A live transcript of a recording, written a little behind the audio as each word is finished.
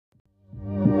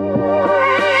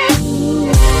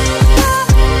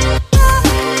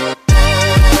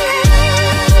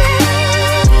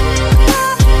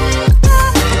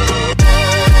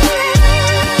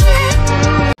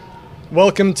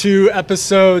Welcome to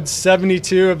episode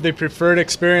 72 of the Preferred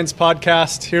Experience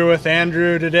podcast, here with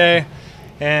Andrew today.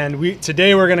 And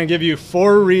today we're going to give you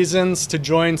 4 reasons to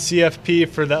join CFP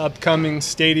for the upcoming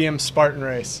Stadium Spartan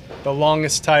race, the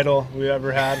longest title we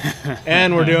ever had.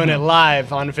 And we're doing it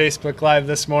live on Facebook Live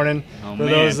this morning for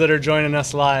those that are joining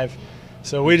us live.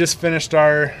 So we just finished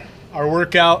our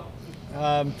workout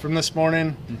from this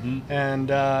morning, and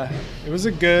it was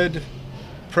a good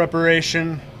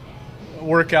preparation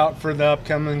workout for the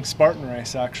upcoming Spartan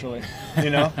race, actually,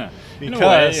 you know,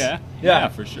 because yeah,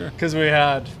 for sure, because we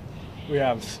have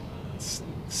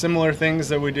similar things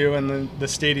that we do in the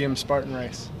Stadium Spartan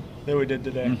race that we did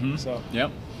today. So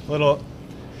a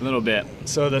little bit.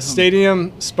 So the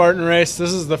Stadium Spartan race,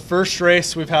 this is the first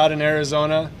race we've had in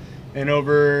Arizona in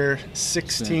over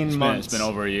 16 months. It's been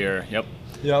over a year.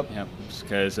 Yep.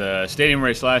 Because Stadium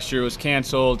race last year was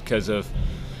canceled because of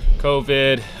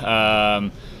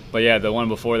COVID. But yeah, the one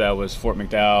before that was Fort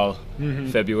McDowell,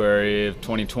 February of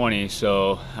 2020.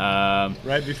 So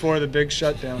right before the big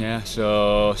shutdown. Yeah.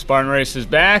 So Spartan race is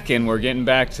back, and we're getting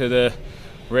back to the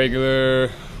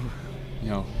regular,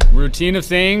 routine of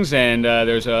things. And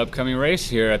there's an upcoming race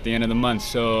here at the end of the month.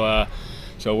 So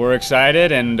so we're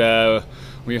excited, and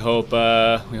we hope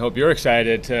you're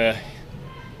excited to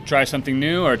try something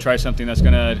new or try something that's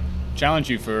going to challenge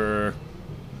you for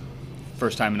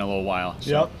first time in a little while.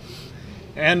 So. Yep.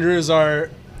 Andrew's our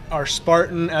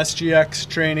Spartan SGX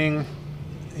training.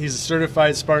 He's a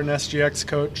certified Spartan SGX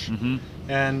coach,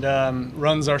 and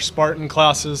runs our Spartan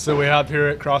classes that we have here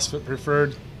at CrossFit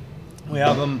Preferred. We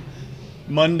have them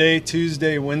Monday,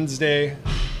 Tuesday, Wednesday.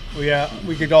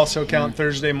 We could also count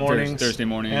Thursday mornings, Thursday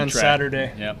morning, and track.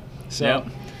 Saturday. Yep. So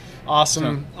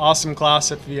awesome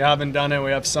class. If you haven't done it,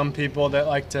 we have some people that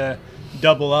like to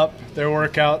double up their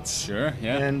workouts. Sure.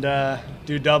 Yeah. And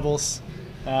do doubles.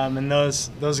 And those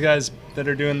guys that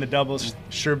are doing the doubles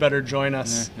sure better join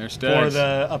us for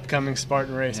the upcoming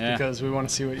Spartan race, because we want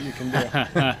to see what you can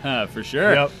do. For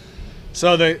sure. Yep.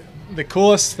 So the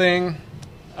coolest thing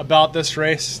about this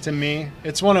race to me,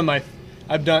 it's one of my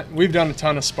we've done a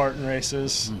ton of Spartan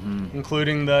races,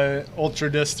 including the ultra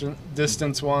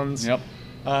distance ones. Yep.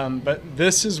 But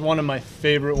this is one of my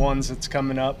favorite ones that's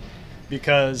coming up,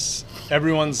 because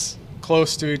everyone's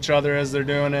close to each other as they're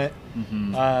doing it.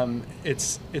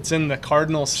 It's in the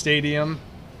Cardinal Stadium.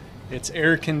 It's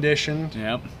air conditioned.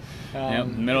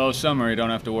 Middle of summer, you don't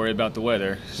have to worry about the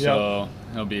weather. So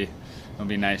it'll be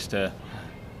nice to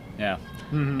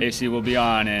AC will be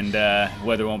on, and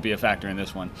weather won't be a factor in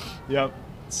this one. Yep.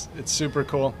 It's super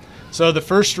cool. So the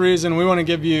first reason we want to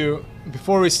give you,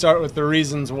 before we start with the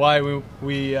reasons why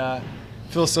we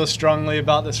feel so strongly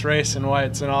about this race and why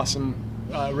it's an awesome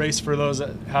race for those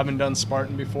that haven't done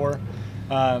Spartan before.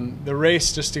 The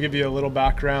race, just to give you a little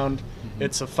background,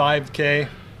 it's a 5K.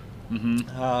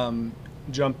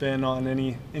 Jump in on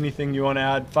anything you want to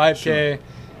add. 5K. Sure.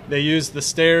 They use the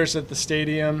stairs at the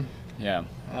stadium. So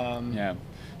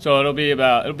it'll be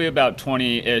about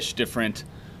 20-ish different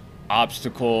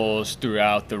obstacles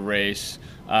throughout the race.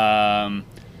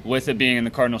 With it being in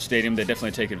the Cardinal Stadium, they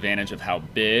definitely take advantage of how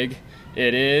big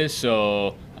it is.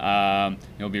 So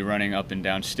you'll be running up and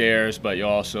down stairs, but you'll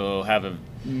also have a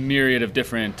myriad of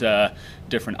different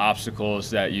obstacles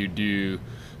that you do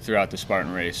throughout the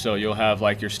Spartan race. So you'll have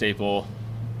like your staple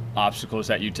obstacles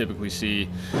that you typically see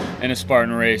in a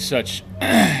Spartan race, such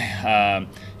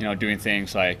doing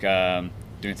things like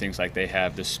they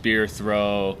have the spear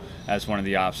throw as one of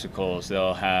the obstacles.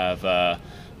 They'll have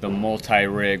the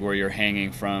multi-rig, where you're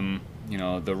hanging from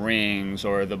the rings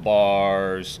or the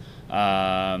bars.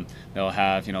 They'll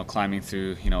have climbing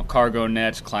through cargo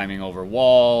nets, climbing over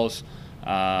walls,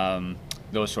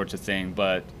 those sorts of things.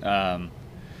 But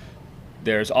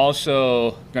there's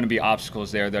also going to be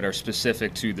obstacles there that are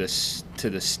specific to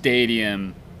the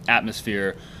stadium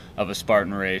atmosphere of a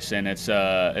Spartan race, and it's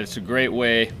a great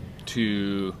way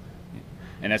to,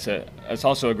 and it's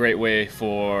also a great way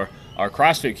for our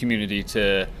CrossFit community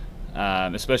to,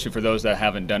 especially for those that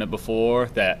haven't done it before,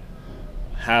 that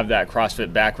have that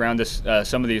CrossFit background.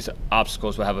 Some of these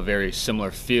obstacles will have a very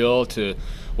similar feel to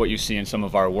what you see in some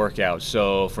of our workouts.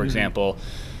 So, for example,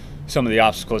 some of the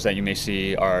obstacles that you may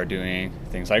see are doing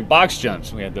things like box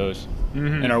jumps. We had those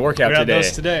in our workout today. We had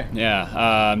those today.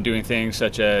 Yeah, doing things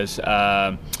such as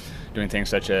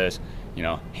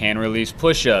hand release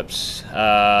push-ups.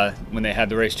 When they had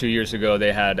the race 2 years ago,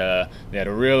 they had a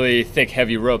really thick,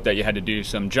 heavy rope that you had to do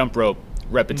some jump rope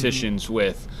repetitions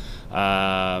with.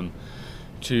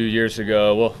 2 years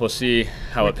ago, we'll see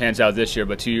how it pans out this year,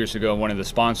 but 2 years ago, one of the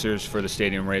sponsors for the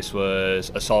stadium race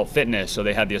was Assault Fitness. So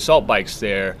they had the assault bikes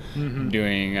there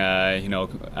doing,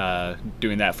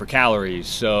 doing that for calories.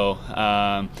 So,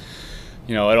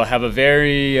 it'll have a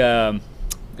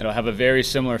very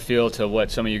similar feel to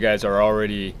what some of you guys are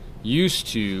already used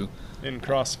to in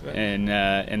CrossFit.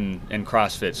 In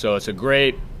CrossFit. So it's a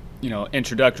great,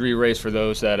 introductory race for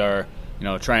those that are,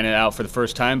 trying it out for the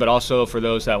first time, but also for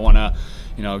those that want to,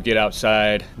 get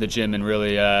outside the gym and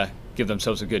really give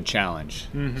themselves a good challenge.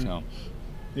 So,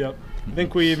 yep. I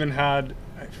think we even had,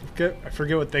 I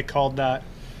forget what they called that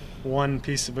one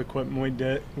piece of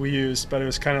equipment we used, but it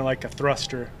was kind of like a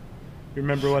thruster. You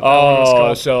remember what that one was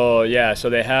called? So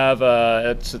they have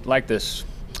it's like this,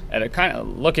 and it kind of,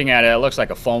 looking at it, it looks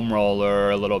like a foam roller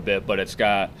a little bit, but it's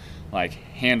got like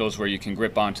handles where you can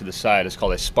grip onto the side. It's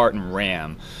called a Spartan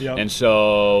ram. Yep. And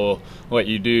so what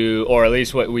you do, or at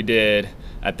least what we did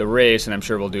at the race, and I'm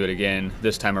sure we'll do it again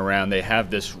this time around, they have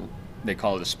this, they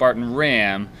call it a Spartan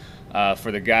ram.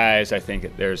 For the guys, I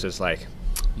think theirs is like,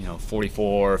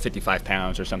 44 or 55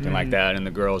 pounds or something like that, and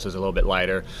the girls is a little bit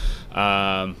lighter.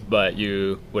 But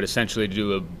you would essentially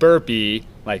do a burpee,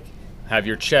 like have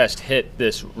your chest hit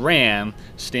this ram,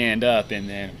 stand up, and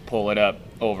then pull it up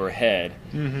overhead,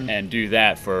 and do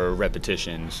that for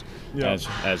repetitions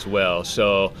as well.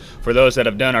 So for those that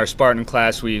have done our Spartan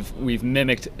class, we've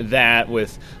mimicked that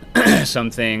with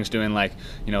some things, doing like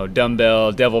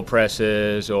dumbbell devil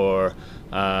presses, or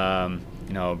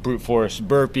brute force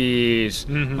burpees.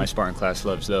 My Spartan class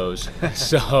loves those.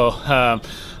 So,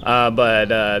 but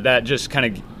that just kind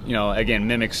of, again,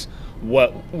 mimics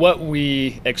what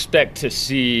we expect to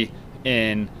see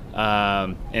in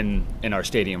our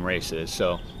stadium races.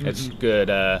 So it's good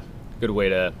way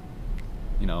to,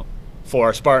 for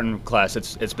our Spartan class,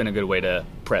 it's been a good way to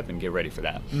prep and get ready for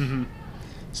that.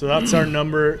 So that's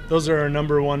those are our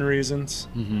number one reasons.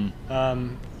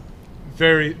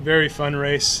 Very, very fun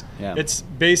race. Yeah. It's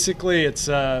basically, it's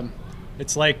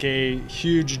like a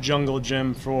huge jungle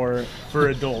gym for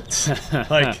adults.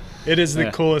 Like, it is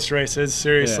the coolest race. It's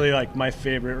seriously like my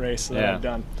favorite race that I've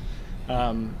done.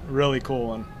 Really cool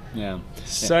one.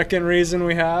 Second reason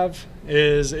we have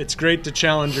is it's great to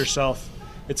challenge yourself.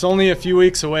 It's only a few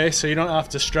weeks away, so you don't have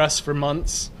to stress for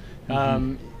months.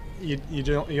 You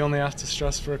only have to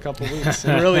stress for a couple of weeks,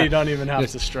 and really you don't even have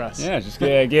to stress. Just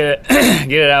get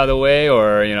it out of the way,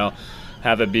 or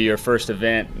have it be your first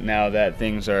event now that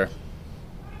things are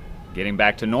getting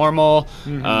back to normal.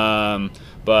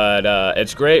 But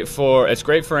it's great for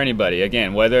anybody.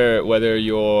 Again, whether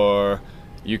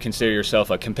you consider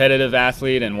yourself a competitive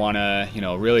athlete and want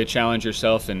to really challenge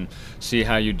yourself and see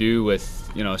how you do with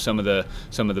some of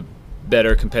the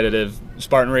better competitive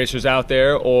Spartan racers out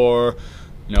there, or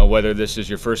whether this is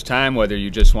your first time, whether you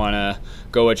just want to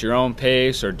go at your own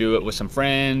pace, or do it with some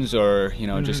friends, or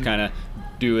just kind of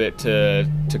do it to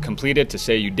complete it, to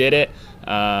say you did it.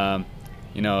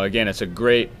 Again, it's a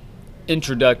great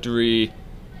introductory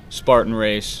Spartan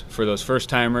race for those first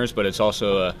timers, but it's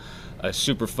also a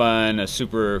super fun, a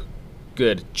super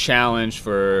good challenge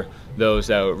for those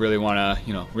that really want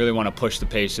to push the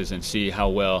paces and see how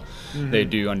well they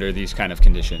do under these kind of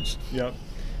conditions. Yep.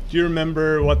 Do you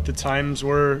remember what the times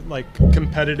were, like,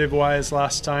 competitive wise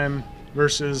last time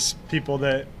versus people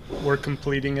that were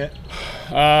completing it?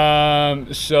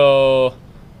 So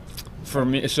for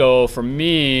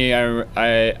me,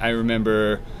 I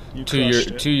remember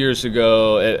 2 years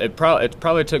ago, it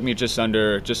probably took me just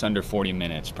under 40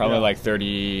 minutes, probably like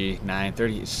 39,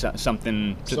 30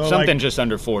 something, so something like, just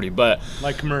under 40, but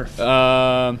like Murph.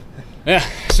 So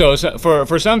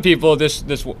for some people,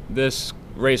 this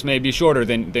race may be shorter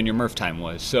than your Murph time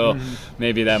was, so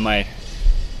maybe that might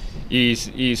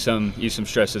ease some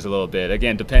stresses a little bit.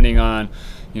 Again, depending on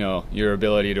your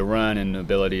ability to run and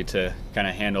ability to kind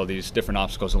of handle these different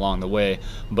obstacles along the way.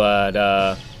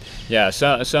 But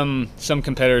some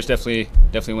competitors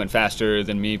definitely went faster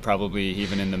than me, probably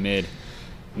even in the mid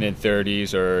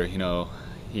 30s, or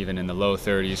even in the low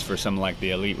 30s for some like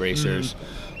the elite racers.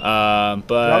 But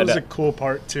that was a cool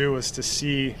part too, was to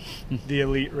see the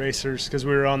elite racers, because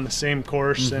we were on the same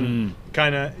course and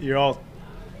we're all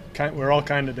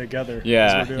kind of together.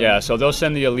 So they'll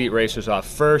send the elite racers off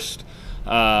first,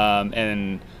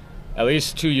 and at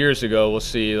least 2 years ago, we'll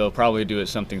see, they'll probably do it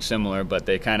something similar, but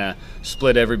they kind of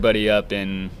split everybody up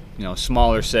in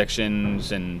smaller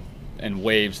sections and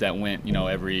waves that went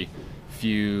every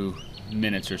few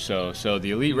minutes or so. So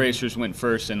the elite racers went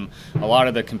first, and a lot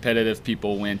of the competitive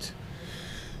people went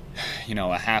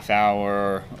a half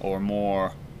hour or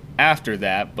more after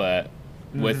that. But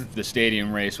with the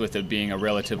stadium race, with it being a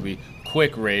relatively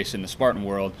quick race in the Spartan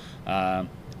world, some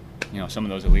of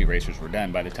those elite racers were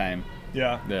done by the time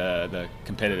the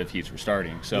competitive heats were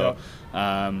starting. So,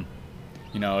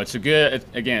 it's a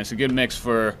good mix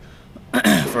for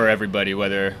for everybody,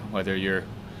 whether you're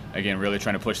really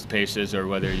trying to push the paces or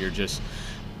whether you're just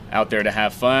out there to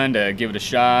have fun, to give it a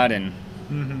shot and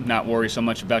not worry so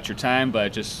much about your time,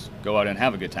 but just go out and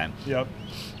have a good time. Yep.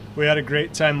 We had a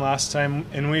great time last time,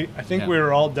 and I think we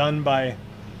were all done by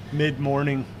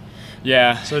mid-morning.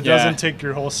 Yeah. So it doesn't take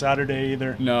your whole Saturday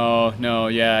either. No,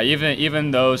 yeah.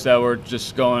 Even those that were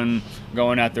just going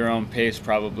at their own pace,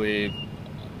 probably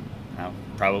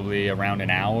around an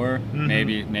hour,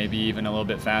 maybe even a little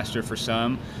bit faster for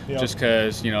some. Just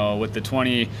because with the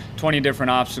 20 different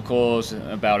obstacles,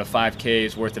 about a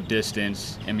 5K's worth of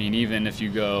distance. I mean, even if you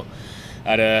go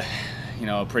at a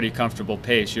pretty comfortable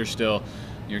pace, you're still.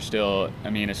 I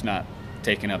mean, it's not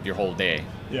taking up your whole day.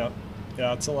 Yeah,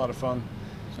 it's a lot of fun.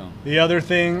 So the other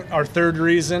thing, our third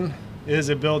reason, is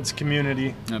it builds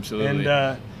community. Absolutely.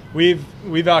 And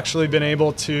we've actually been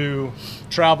able to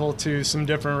travel to some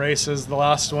different races. The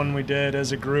last one we did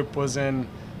as a group was in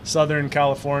Southern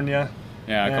California.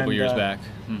 Yeah, a couple years back.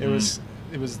 It was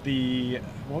the,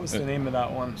 what was the name of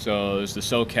that one? So it was the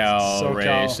SoCal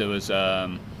race. It was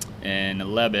in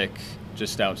Lubbock,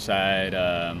 just outside.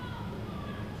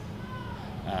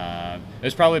 It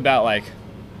was probably about like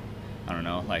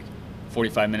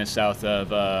 45 minutes south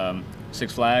of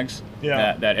Six Flags.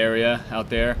 That area out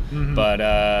there.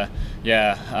 But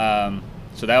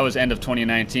so that was end of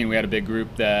 2019. We had a big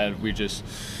group that we just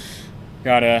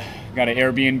got an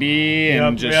Airbnb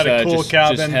and we had a cool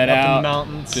cabin just head up out, in the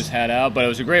mountains. Just head out. But it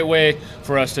was a great way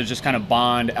for us to just kind of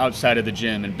bond outside of the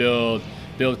gym and build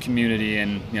community.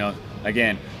 And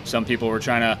again, some people were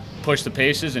trying to push the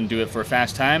paces and do it for a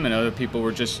fast time, and other people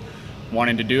were just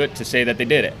wanting to do it to say that they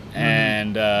did it.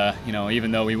 And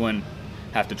even though we wouldn't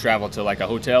have to travel to like a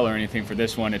hotel or anything for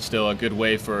this one, it's still a good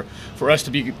way for us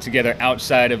to be together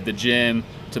outside of the gym,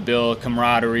 to build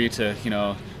camaraderie,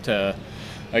 to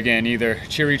again either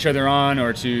cheer each other on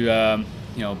or to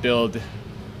build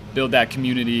that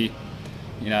community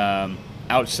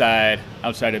outside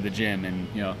of the gym, and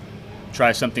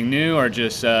try something new or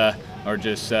just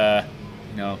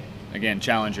again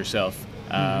challenge yourself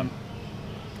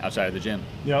outside of the gym.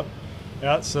 Yep.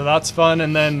 Yeah, so that's fun.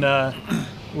 And then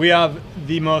we have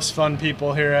the most fun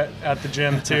people here at the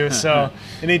gym too. So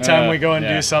anytime we go and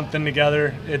do something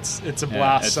together, it's a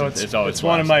blast. It's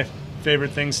one of my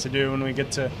favorite things to do when we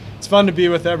get to. It's fun to be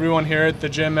with everyone here at the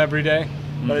gym every day,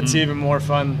 but it's even more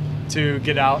fun to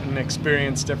get out and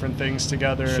experience different things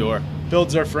together. Sure. And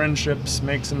builds our friendships,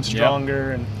 makes them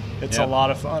stronger, and it's a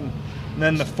lot of fun. And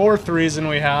then the fourth reason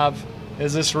we have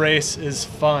is this race is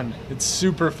fun. It's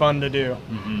super fun to do.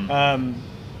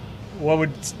 What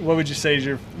would you say is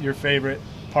your favorite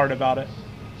part about it?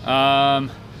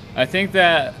 I think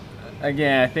that,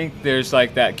 again, I think there's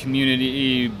like that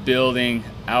community building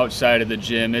outside of the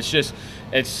gym. There's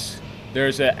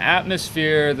an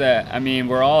atmosphere that, I mean,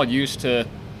 we're all used to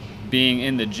being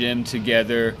in the gym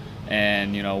together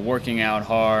and working out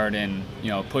hard and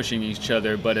pushing each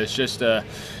other, but it's just a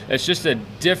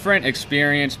different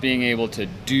experience being able to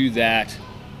do that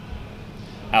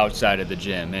outside of the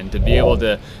gym, and to be able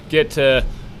to get to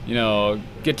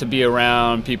be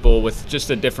around people with just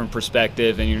a different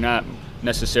perspective, and you're not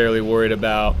necessarily worried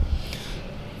about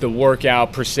the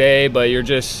workout per se, but you're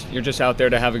just out there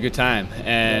to have a good time.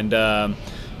 And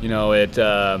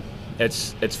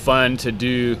it's fun to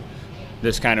do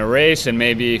this kind of race, and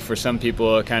maybe for some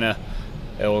people it'll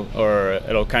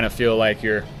kind of feel like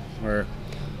we're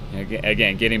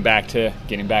again getting back to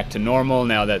normal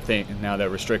now that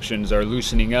restrictions are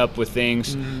loosening up with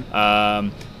things.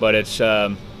 But it's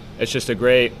just a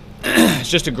great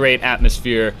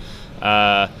atmosphere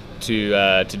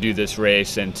to do this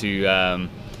race, and to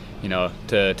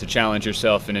challenge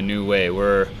yourself in a new way.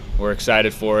 We're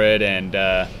excited for it, and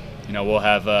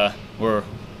we're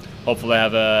hopefully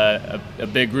have a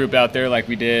big group out there like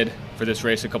we did for this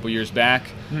race a couple years back.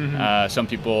 Some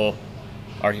people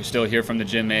are still here from the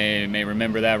gym may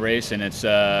remember that race, and it's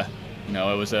it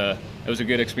was a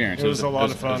good experience. It was a lot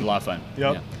of fun. It was a lot of fun.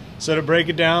 Yep. Yeah. So to break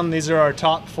it down, these are our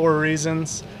top 4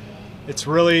 reasons. It's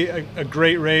really a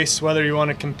great race, whether you want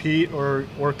to compete or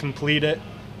complete it.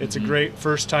 It's a great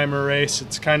first-timer race.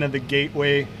 It's kind of the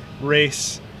gateway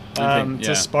race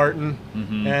to Spartan.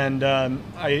 And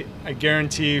I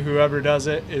guarantee whoever does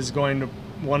it is going to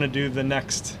want to do the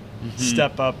next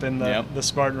step up in the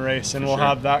Spartan race. And we'll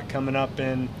have that coming up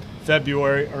in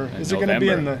February, or is it going to be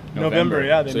in the November?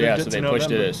 Yeah,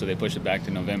 they pushed it back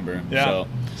to November. Yeah.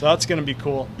 So that's going to be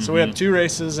cool. So we have 2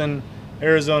 races, and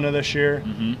Arizona this year,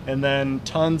 and then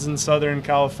tons in Southern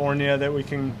California that we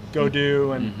can go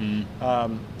do. And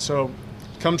so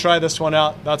come try this one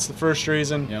out. That's the first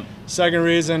reason. Yep. Second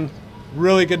reason,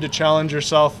 really good to challenge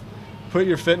yourself. Put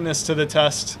your fitness to the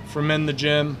test from in the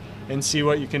gym and see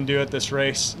what you can do at this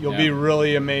race. You'll be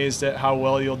really amazed at how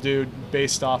well you'll do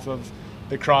based off of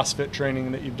the CrossFit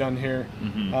training that you've done here.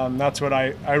 That's what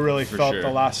I really felt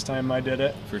the last time I did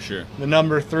it. For sure. The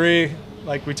number 3,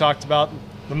 like we talked about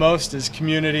the most, is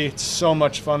community. It's so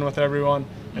much fun with everyone.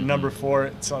 And number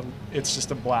 4, it's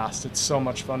just a blast. It's so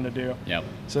much fun to do. Yep.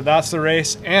 So that's the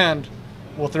race. And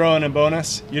we'll throw in a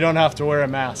bonus. You don't have to wear a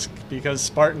mask because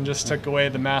Spartan just took away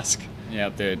the mask.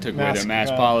 Yep, they took away their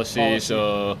mask policy,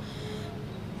 so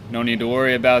no need to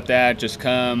worry about that. Just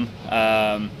come.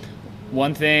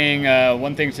 One thing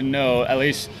to know, at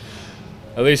least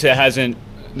it hasn't.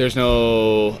 There's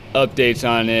no updates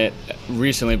on it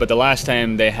recently, but the last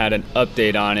time they had an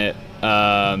update on it,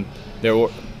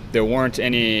 there weren't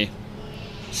any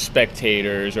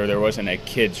spectators, or there wasn't a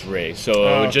kids race.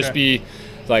 So it would just be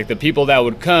like the people that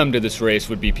would come to this race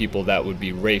would be people that would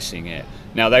be racing it.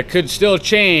 Now that could still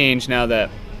change now that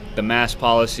the mask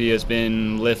policy has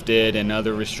been lifted and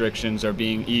other restrictions are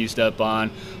being eased up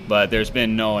on, but there's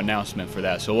been no announcement for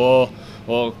that. So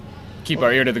we'll keep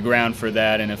our ear to the ground for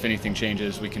that, and if anything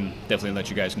changes, we can definitely let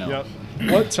you guys know.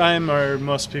 Yep. What time are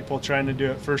most people trying to do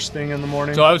it? First thing in the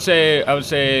morning? So I would say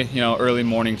early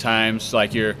morning times.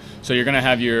 Like you're going to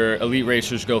have your elite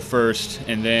racers go first,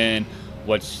 and then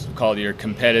what's called your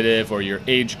competitive or your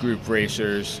age group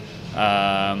racers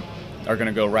are going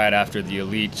to go right after the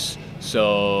elites.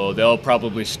 So they'll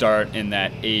probably start in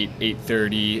that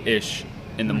 8:30-ish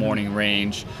in the morning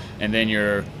range, and then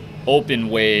your open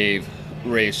wave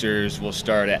racers will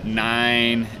start at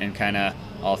 9 and kind of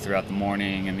all throughout the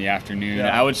morning and the afternoon.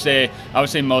 Yeah. I would say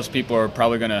most people are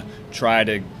probably going to try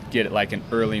to get it like an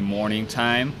early morning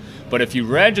time. But if you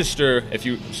register, if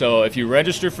you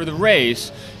register for the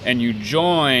race and you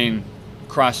join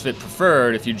CrossFit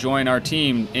Preferred, if you join our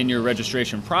team in your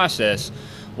registration process,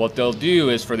 what they'll do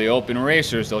is for the open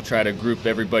racers, they'll try to group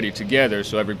everybody together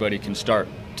so everybody can start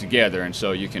together. And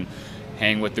so you can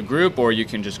hang with the group, or you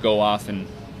can just go off and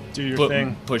do your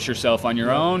thing. Push yourself on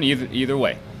your own, either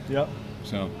way. Yep.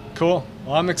 So cool.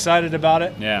 Well, I'm excited about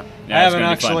it. Yeah. I haven't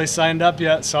actually signed up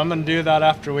yet, so I'm going to do that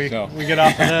after we get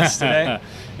off of this today.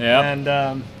 Yeah. And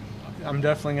I'm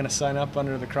definitely going to sign up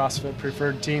under the CrossFit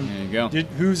Preferred team. There you go.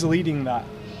 Who's leading that?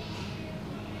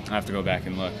 I have to go back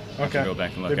and look. I can't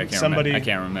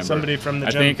remember. Somebody from the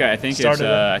gym. I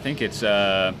think it's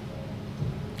I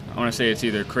want to say it's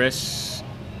either Chris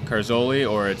Carzoli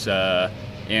or it's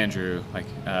Andrew, like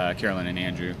Carolyn and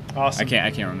Andrew. Awesome.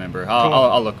 I can't remember. Cool.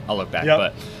 I'll look back.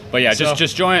 Yep. But yeah,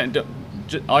 just join.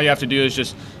 All you have to do is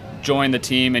just join the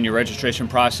team in your registration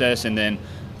process, and then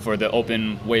for the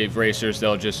open wave racers,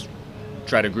 they'll just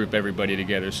try to group everybody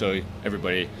together so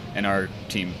everybody in our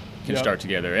team can start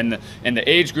together. And the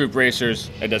age group racers,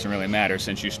 it doesn't really matter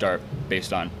since you start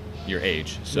based on your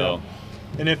age. So.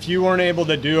 And if you weren't able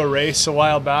to do a race a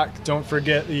while back, don't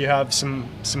forget that you have some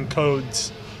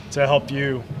codes to help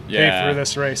you pay for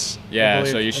this race. Yeah,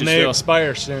 so you should they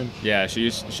expire soon. Yeah, so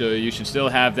you should still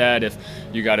have that if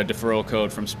you got a deferral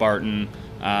code from Spartan.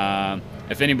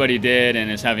 If anybody did and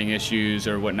is having issues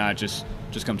or whatnot, just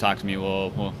come talk to me.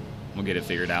 We'll get it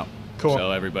figured out. Cool.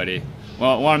 So everybody,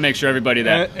 well, I want to make sure everybody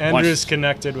that Andrew's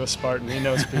connected with Spartan. He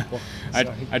knows people.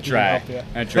 So I try.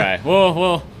 I try.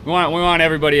 Well, we want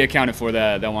everybody accounted for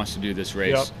that wants to do this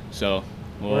race. Yep. So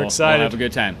we're excited. We'll have a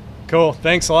good time. Cool.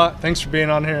 Thanks a lot. Thanks for being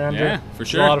on here, Andrew. Yeah, for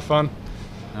sure. It's a lot of fun.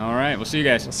 All right. We'll see you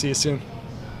guys. We'll see you soon.